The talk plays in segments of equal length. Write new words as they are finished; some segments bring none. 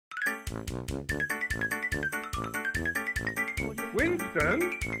Winston?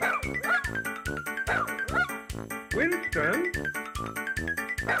 Winston?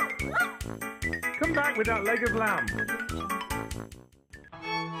 Come back with that leg of lamb.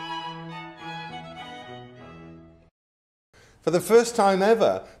 For the first time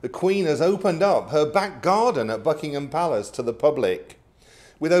ever, the Queen has opened up her back garden at Buckingham Palace to the public.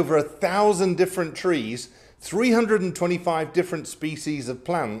 With over 1,000 different trees, 325 different species of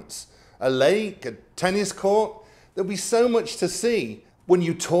plants, a lake, a tennis court, there'll be so much to see. When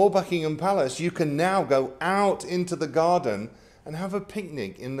you tour Buckingham Palace, you can now go out into the garden and have a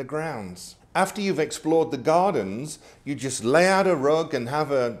picnic in the grounds. After you've explored the gardens, you just lay out a rug and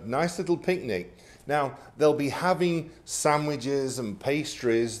have a nice little picnic. Now, they'll be having sandwiches and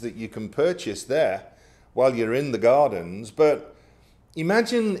pastries that you can purchase there while you're in the gardens, but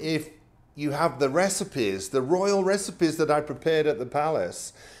imagine if you have the recipes, the royal recipes that I prepared at the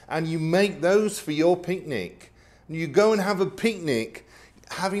palace, and you make those for your picnic. And you go and have a picnic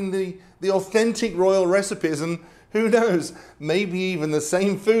having the authentic royal recipes, and who knows, maybe even the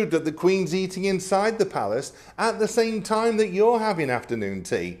same food that the Queen's eating inside the palace at the same time that you're having afternoon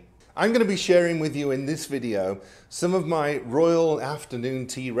tea. I'm going to be sharing with you in this video some of my royal afternoon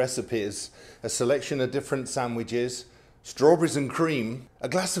tea recipes, a selection of different sandwiches, strawberries and cream, a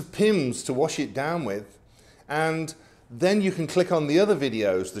glass of Pimm's to wash it down with, and then you can click on the other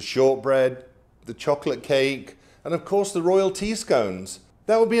videos, the shortbread, the chocolate cake, and of course the royal tea scones.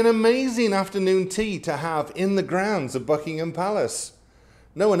 That would be an amazing afternoon tea to have in the grounds of Buckingham Palace.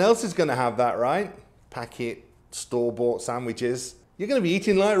 No one else is going to have that, right? Packet, store-bought sandwiches. You're going to be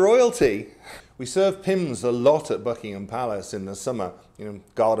eating like royalty. We serve Pimm's a lot at Buckingham Palace in the summer,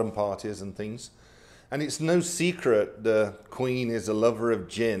 garden parties and things. And it's no secret the Queen is a lover of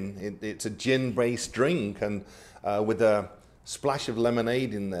gin. It's a gin-based drink, and with a splash of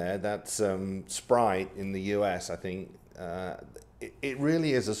lemonade in there. That's Sprite in the US, I think. It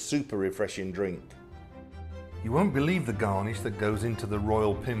really is a super refreshing drink. You won't believe the garnish that goes into the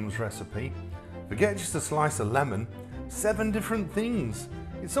royal Pimm's recipe. Forget just a slice of lemon. 7 different things.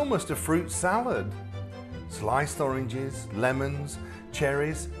 It's almost a fruit salad. Sliced oranges, lemons,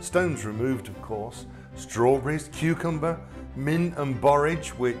 cherries, stones removed of course, strawberries, cucumber, mint and borage,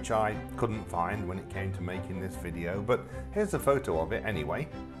 which I couldn't find when it came to making this video, but here's a photo of it anyway.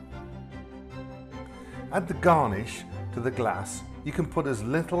 Add the garnish to the glass. You can put as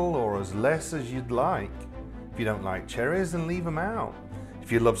little or as less as you'd like. If you don't like cherries, then leave them out.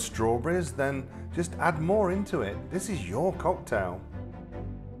 If you love strawberries, then just add more into it. This is your cocktail.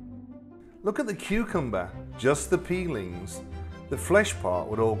 Look at the cucumber, just the peelings. The flesh part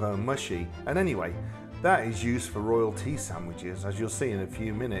would all go mushy. And anyway, that is used for royal tea sandwiches, as you'll see in a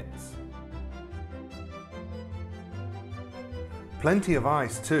few minutes. Plenty of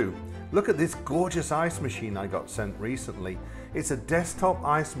ice too. Look at this gorgeous ice machine I got sent recently. It's a desktop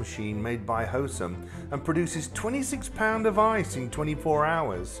ice machine made by Hosum and produces 26 pounds of ice in 24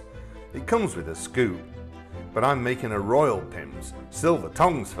 hours. It comes with a scoop, but I'm making a royal Pimm's, silver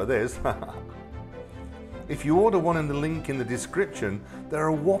tongs for this. If you order one in the link in the description, they're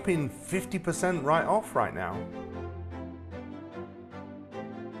a whopping 50% right off right now.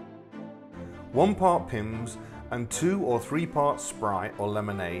 1 part Pimm's and 2 or 3 parts Sprite or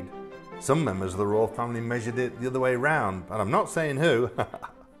lemonade. Some members of the royal family measured it the other way around, and I'm not saying who.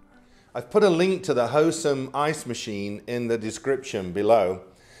 I've put a link to the Hosum ice machine in the description below.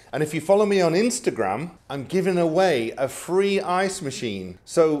 And if you follow me on Instagram, I'm giving away a free ice machine.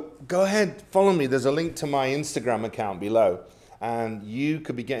 So go ahead, follow me. There's a link to my Instagram account below. And you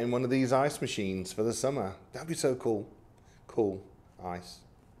could be getting one of these ice machines for the summer. That'd be so cool. Cool ice.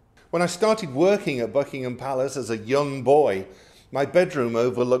 When I started working at Buckingham Palace as a young boy, my bedroom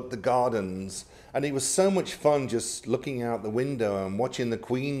overlooked the gardens, and it was so much fun just looking out the window and watching the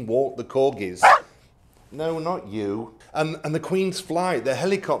Queen walk the corgis. No, not you. And the Queen's flight, the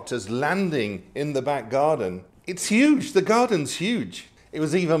helicopters landing in the back garden. It's huge, the garden's huge. It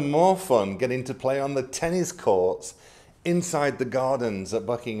was even more fun getting to play on the tennis courts inside the gardens at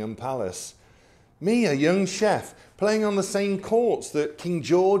Buckingham Palace. Me, a young chef, playing on the same courts that King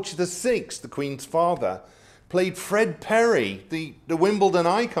George VI, the Queen's father, played Fred Perry, the Wimbledon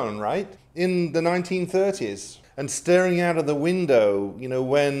icon, right, in the 1930s. And staring out of the window,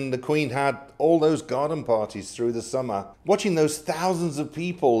 when the Queen had all those garden parties through the summer, watching those thousands of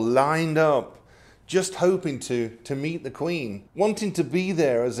people lined up, just hoping to meet the Queen, wanting to be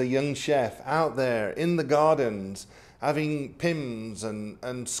there as a young chef out there in the gardens, having Pimm's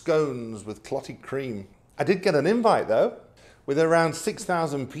and scones with clotted cream. I did get an invite though. With around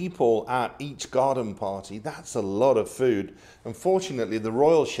 6,000 people at each garden party, that's a lot of food. Unfortunately, the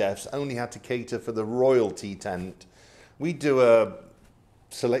royal chefs only had to cater for the royalty tent. We do a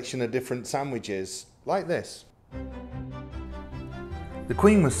selection of different sandwiches, like this. The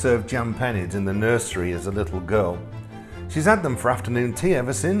Queen was served jam pennies in the nursery as a little girl. She's had them for afternoon tea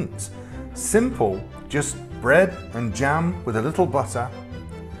ever since. Simple, just bread and jam with a little butter,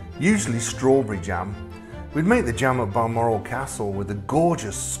 usually strawberry jam. We'd make the jam at Balmoral Castle with the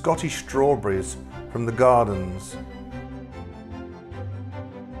gorgeous Scottish strawberries from the gardens.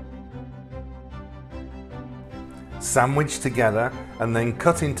 Sandwiched together and then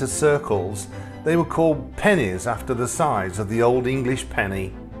cut into circles, they were called pennies after the size of the Old English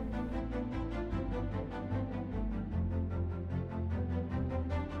penny.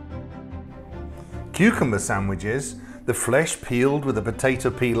 Cucumber sandwiches, the flesh peeled with a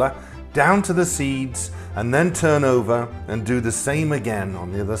potato peeler down to the seeds and then turn over and do the same again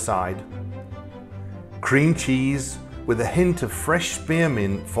on the other side. Cream cheese with a hint of fresh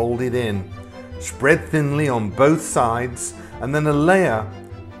spearmint folded in, spread thinly on both sides, and then a layer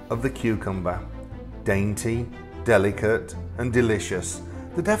of the cucumber. Dainty, delicate and delicious,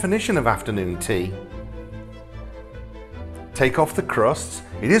 the definition of afternoon tea. Take off the crusts,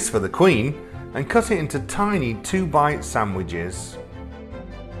 it is for the Queen, and cut it into tiny 2-bite sandwiches.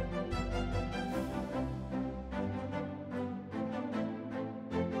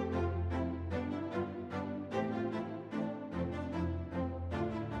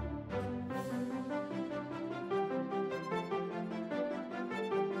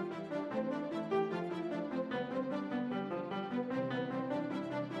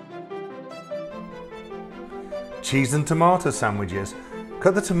 Cheese and tomato sandwiches.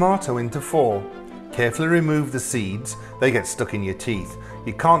 Cut the tomato into 4. Carefully remove the seeds, they get stuck in your teeth.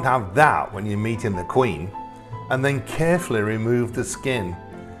 You can't have that when you're meeting the Queen. And then carefully remove the skin.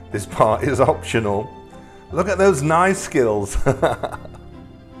 This part is optional. Look at those knife skills.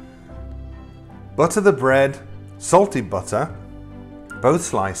 Butter the bread, salted butter, both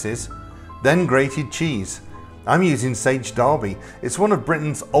slices, then grated cheese. I'm using Sage Derby. It's one of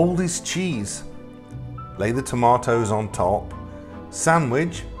Britain's oldest cheese. Lay the tomatoes on top,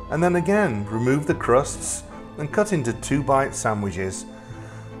 sandwich, and then again remove the crusts and cut into 2-bite sandwiches.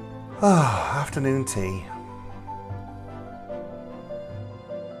 Afternoon tea.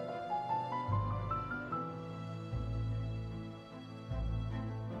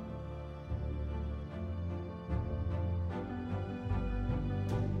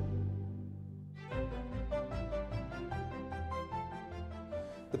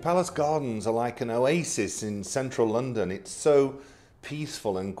 The Palace Gardens are like an oasis in central London. It's so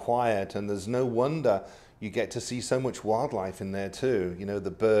peaceful and quiet, and there's no wonder you get to see so much wildlife in there too. You know, the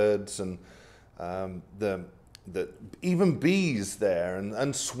birds and even bees there,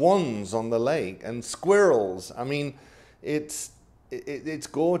 and swans on the lake, and squirrels. I mean, it's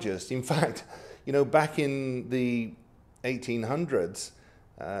gorgeous. In fact, you know, back in the 1800s,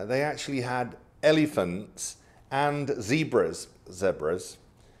 they actually had elephants and zebras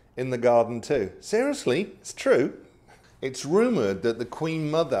in the garden too. Seriously, it's true. It's rumoured that the Queen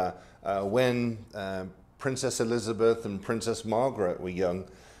Mother, when Princess Elizabeth and Princess Margaret were young,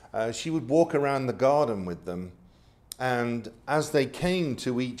 she would walk around the garden with them, and as they came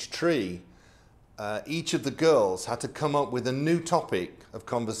to each tree, each of the girls had to come up with a new topic of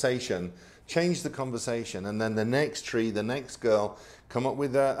conversation, change the conversation, and then the next tree, the next girl, come up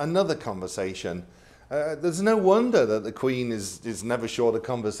with another conversation. There's no wonder that the Queen is never short of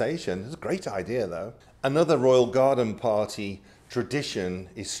conversation. It's a great idea, though. Another royal garden party tradition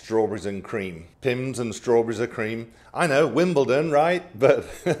is strawberries and cream. Pimm's and strawberries and cream. I know, Wimbledon, right? But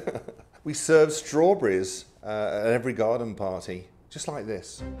we serve strawberries at every garden party, just like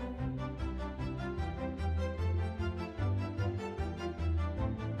this.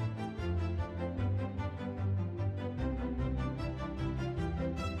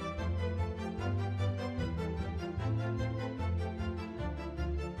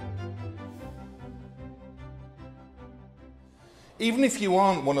 Even if you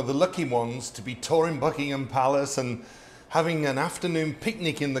aren't one of the lucky ones to be touring Buckingham Palace and having an afternoon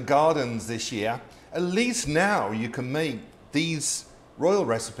picnic in the gardens this year, at least now you can make these royal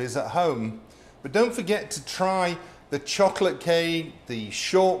recipes at home. But don't forget to try the chocolate cake, the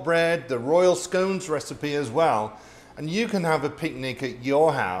shortbread, the royal scones recipe as well. And you can have a picnic at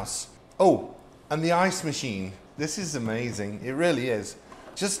your house. Oh, and the ice machine. This is amazing, it really is.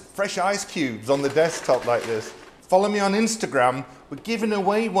 Just fresh ice cubes on the desktop like this. Follow me on Instagram. We're giving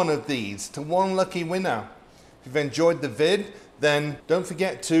away one of these to one lucky winner. If you've enjoyed the vid, then don't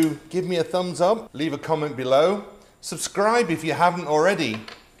forget to give me a thumbs up, leave a comment below, Subscribe if you haven't already.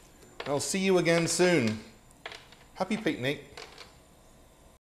 I'll see you again soon. Happy picnic.